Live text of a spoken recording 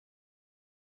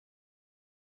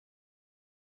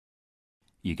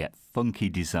You get funky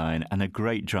design and a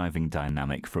great driving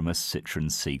dynamic from a Citroen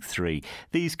C3.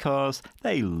 These cars,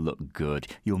 they look good.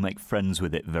 You'll make friends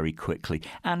with it very quickly.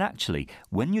 And actually,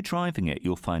 when you're driving it,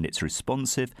 you'll find it's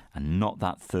responsive and not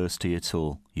that thirsty at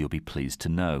all. You'll be pleased to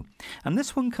know. And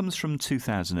this one comes from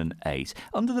 2008.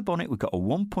 Under the bonnet, we've got a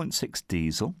 1.6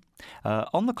 diesel.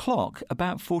 On the clock,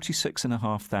 about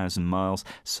 46,500 miles,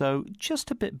 so just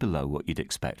a bit below what you'd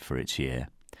expect for its year.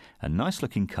 A nice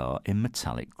looking car in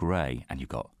metallic grey, and you've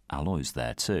got alloys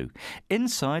there too.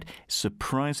 Inside,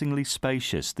 surprisingly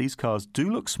spacious. These cars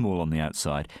do look small on the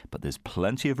outside, but there's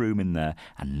plenty of room in there,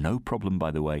 and no problem,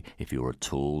 by the way, if you're a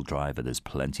tall driver, there's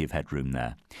plenty of headroom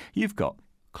there. You've got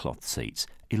cloth seats,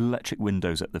 electric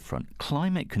windows at the front,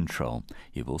 climate control.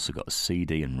 You've also got a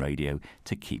CD and radio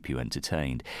to keep you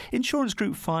entertained. Insurance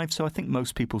Group 5, so I think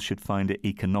most people should find it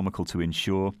economical to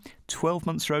insure. 12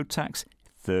 months road tax,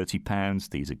 £30.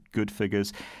 These are good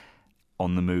figures.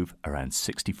 On the move, around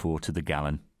 64 to the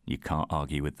gallon. You can't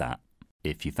argue with that.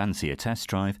 If you fancy a test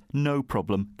drive, no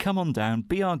problem. Come on down,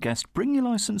 be our guest, bring your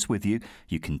licence with you.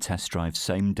 You can test drive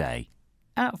same day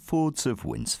at Fords of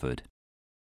Winsford.